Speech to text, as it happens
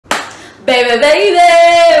Baby,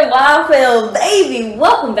 Wildfell, baby,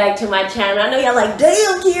 welcome back to my channel. I know y'all like,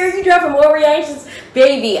 damn, Kierra, you dropping more reactions.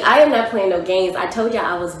 Baby, I am not playing no games. I told y'all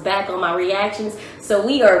I was back on my reactions, so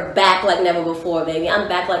we are back like never before, baby. I'm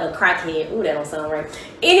back like a crackhead. Ooh, that don't sound right.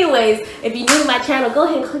 Anyways, if you're new to my channel, go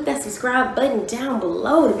ahead and click that subscribe button down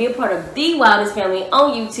below to be a part of the wildest family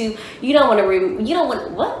on YouTube. You don't want to,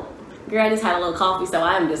 what? Girl, I just had a little coffee, so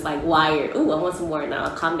I'm just like wired. Ooh, I want some more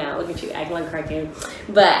now. Calm down. Look at you acting like a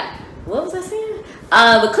crackhead. But what was I saying?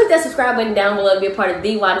 But click that subscribe button down below to be a part of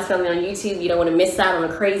the wildest family on YouTube. You don't want to miss out on the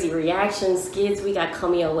crazy reactions, skits we got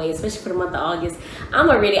coming your way, especially for the month of August. I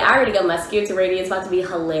already got my skits ready. It's about to be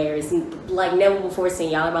hilarious, like never before seen.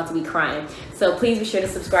 Y'all are about to be crying. So please be sure to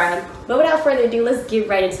subscribe. But without further ado, let's get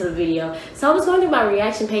right into the video. So I was going through my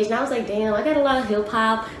reaction page and I was like, damn, I got a lot of hip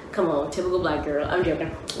hop. Come on, typical black girl. I'm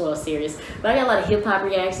joking. Well, serious. But I got a lot of hip hop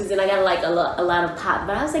reactions and I got like a lot of pop.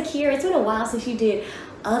 But I was like, Kierra, it's been a while since you did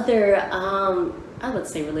other I would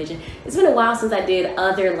say religion. It's been a while since I did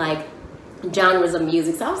other like genres of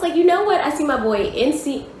music. So I was like, you know what? I see my boy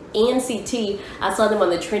NCT. I saw them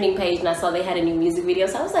on the trending page and I saw they had a new music video.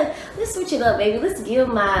 So I was like, let's switch it up, baby. Let's give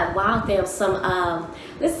my Wild Fam some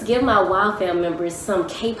let's give my Wild Fam members some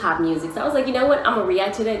K-pop music. So I was like, you know what? I'm gonna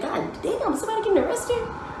react to that. God damn, somebody getting arrested?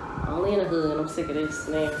 Only in the hood. I'm sick of this,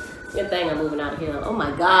 man. Good thing I'm moving out of here. Oh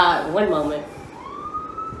my God, one moment.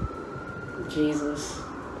 Jesus.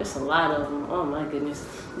 There's a lot of them. Oh my goodness.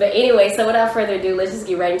 But anyway, so without further ado, let's just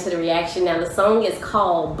get right into the reaction. Now the song is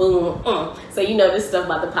called Boom. So you know this stuff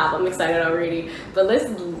about to pop. I'm excited already. But let's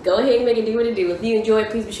go ahead and make it do what it do. If you enjoyed,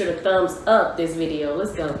 please be sure to thumbs up this video.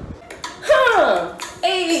 Let's go. Huh.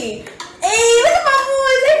 Hey. Hey, look at my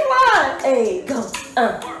boys. They fly. Hey, go.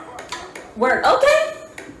 Work. Okay.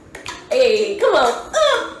 Hey, come on.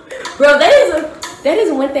 Bro, that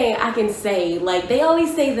is one thing I can say. Like, they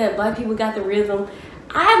always say that black people got the rhythm.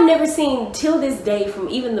 I've never seen till this day, from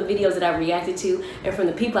even the videos that I reacted to and from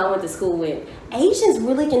the people I went to school with, Asians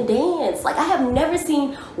really can dance. Like, I have never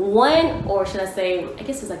seen one, or should I say, I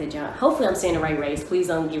guess it's like a job. Hopefully I'm saying the right race. Please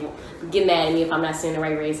don't get mad at me if I'm not saying the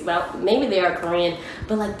right race. But maybe they are Korean,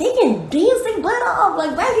 but like they can dance their butt off.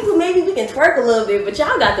 Like black people, maybe we can twerk a little bit, but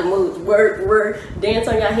y'all got the moves. Work, dance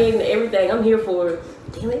on your head and everything. I'm here for it.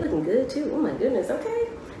 Damn, they looking good too. Oh my goodness. Okay,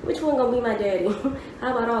 which one gonna be my daddy?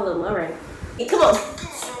 How about all of them? All right. Hey, come on.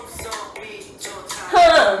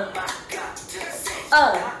 Huh.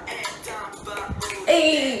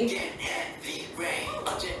 Hey.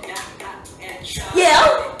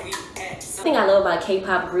 Yeah. The thing I love about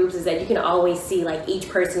K-pop groups is that you can always see like each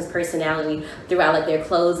person's personality throughout like their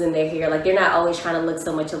clothes and their hair. Like they're not always trying to look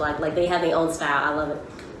so much alike. Like they have their own style. I love it.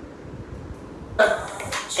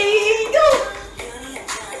 Hey, go.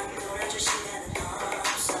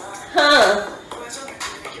 Huh.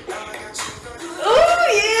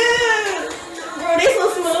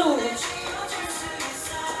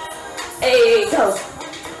 Hey, go.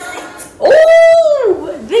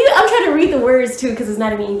 Oh, I'm trying to read the words too because it's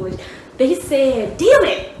not in English. They said, damn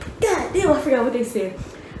it. God damn, I forgot what they said.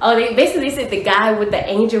 Oh, they said the guy with the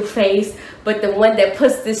angel face, but the one that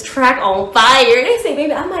puts this track on fire. They say,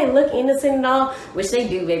 baby, I might look innocent and all, which they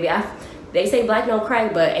do, baby. They say black don't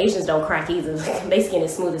crack, but Asians don't crack either. They skin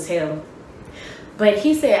is smooth as hell. But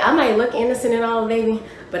he said, I might look innocent and all, baby,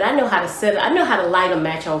 but I know how to I know how to light a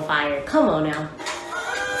match on fire. Come on now.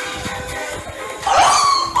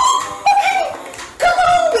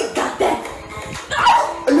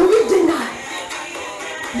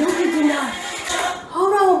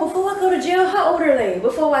 How old are they?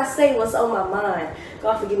 Before I say what's on my mind,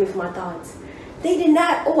 God forgive me for my thoughts. They did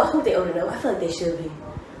not. Oh, I hope they old enough. I feel like they should be.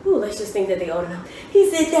 Ooh, let's just think that they old enough. He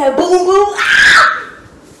said that boom boom. Ah!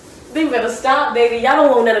 They better stop, baby. Y'all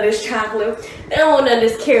don't want none of this chocolate. They don't want none of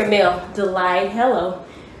this caramel delight. Hello.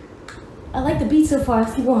 I like the beat so far.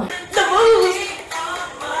 Let's keep going. The moves.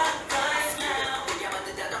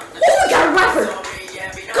 Oh, we got a rapper.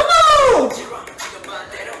 Come on.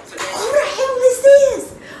 Who the hell is this?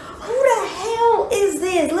 Who the hell is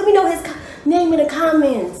this? Let me know his name in the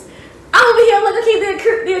comments. I'm over here, look, okay,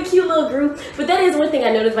 they're a cute little group. But that is one thing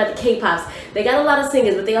I noticed about the K-pops. They got a lot of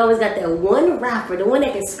singers, but they always got that one rapper, the one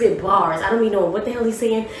that can spit bars. I don't even know what the hell he's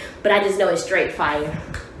saying, but I just know it's straight fire.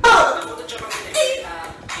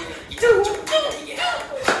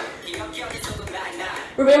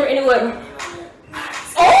 Remember anyone?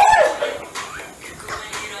 Oh!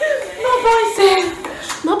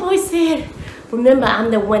 My boy said, remember,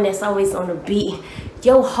 I'm the one that's always on the beat.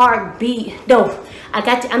 Your heart beat. No,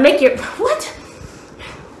 I make your, what?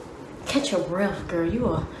 Catch your breath, girl.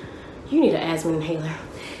 You need an asthma inhaler.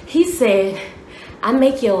 He said, I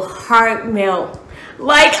make your heart melt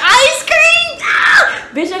like ice cream. Ah!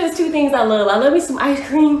 Bitch, there's two things I love. I love me some ice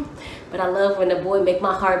cream, but I love when the boy make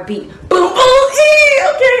my heart beat. Boom, boom,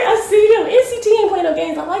 okay, I see them. NCT ain't playing no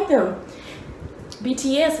games. I like them.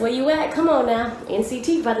 BTS, where you at? Come on now.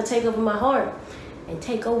 NCT about to take over my heart. And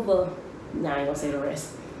take over. Nah, I ain't gonna say the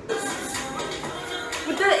rest.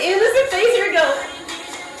 With the innocent face, here we go.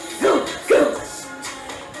 Go, go.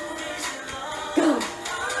 Go.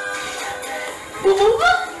 Boom, boom,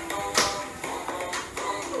 boom.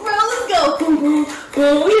 Bro, let's go. Boom, boom,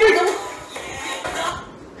 boom. Here we go.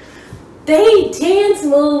 They dance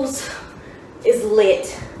moves is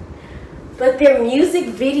lit, but their music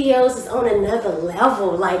videos is on another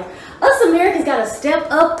level. Like, us Americans gotta step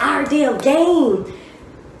up our damn game.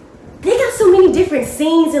 They got so many different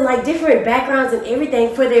scenes and like different backgrounds and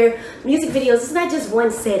everything for their music videos. It's not just one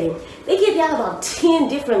setting. They give y'all about 10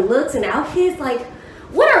 different looks and outfits. Like,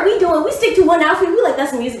 what are we doing? We stick to one outfit. We like,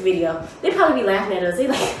 that's a music video. They probably be laughing at us. They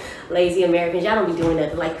like, lazy Americans. Y'all don't be doing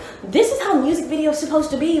nothing. Like, this is how music videos supposed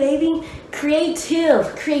to be, baby.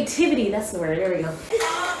 Creativity. That's the word. There we go.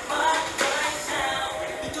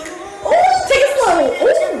 Oh, take it slow.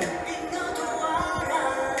 Ooh.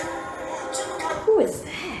 Who is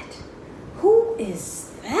that? Who is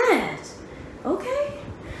that? Okay.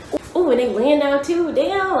 Oh, and they laying down too.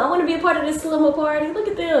 Damn, I want to be a part of this slumber party. Look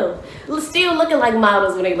at them. Still looking like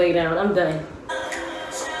models when they lay down. I'm done.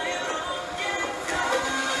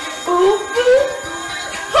 Ooh,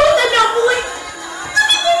 hold the no, boy.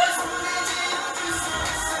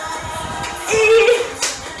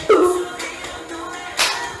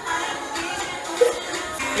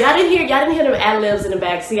 Y'all didn't hear them ad-libs in the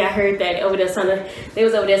back. See, I heard that over there sounding, they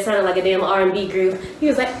was over there sounding like a damn R&B group. He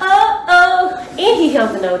was like, oh, and he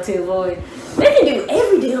helped the note too, boy. They can do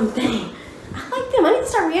every damn thing. I like them. I need to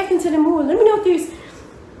start reacting to them more. Let me know if there's,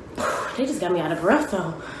 they just got me out of breath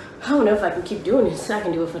though. I don't know if I can keep doing this. I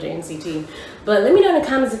can do it for the NCT. But let me know in the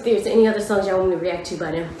comments if there's any other songs y'all want me to react to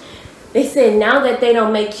by them. They said now that they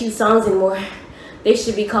don't make cute songs anymore, they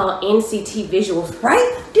should be called NCT visuals,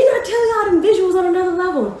 right? Didn't I tell y'all them visuals on another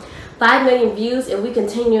level? 5 million views, and we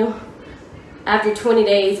continue. After 20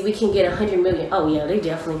 days, we can get 100 million. Oh yeah, they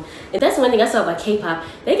definitely. And that's one thing I saw about K-pop.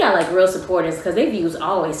 They got like real supporters because their views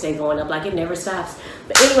always stay going up. Like, it never stops.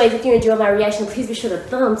 But anyways, if you enjoyed my reaction, please be sure to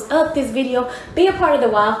thumbs up this video. Be a part of the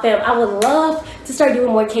Wild Fam. I would love to start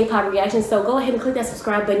doing more K-pop reactions. So go ahead and click that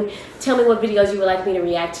subscribe button. Tell me what videos you would like me to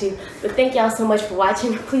react to. But thank y'all so much for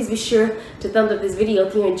watching. Please be sure to thumbs up this video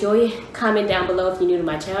if you enjoy it. Comment down below if you're new to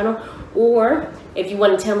my channel. Or if you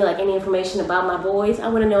want to tell me like any information about my boys. I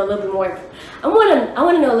want to know a little bit more. I want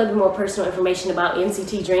to know a little bit more personal information about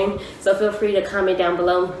NCT Dream. So feel free to comment down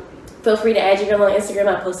below. Feel free to add your girl on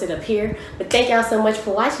Instagram. I post it up here. But thank y'all so much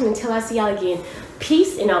for watching. Until I see y'all again,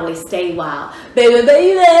 peace and always stay wild, baby,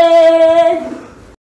 baby.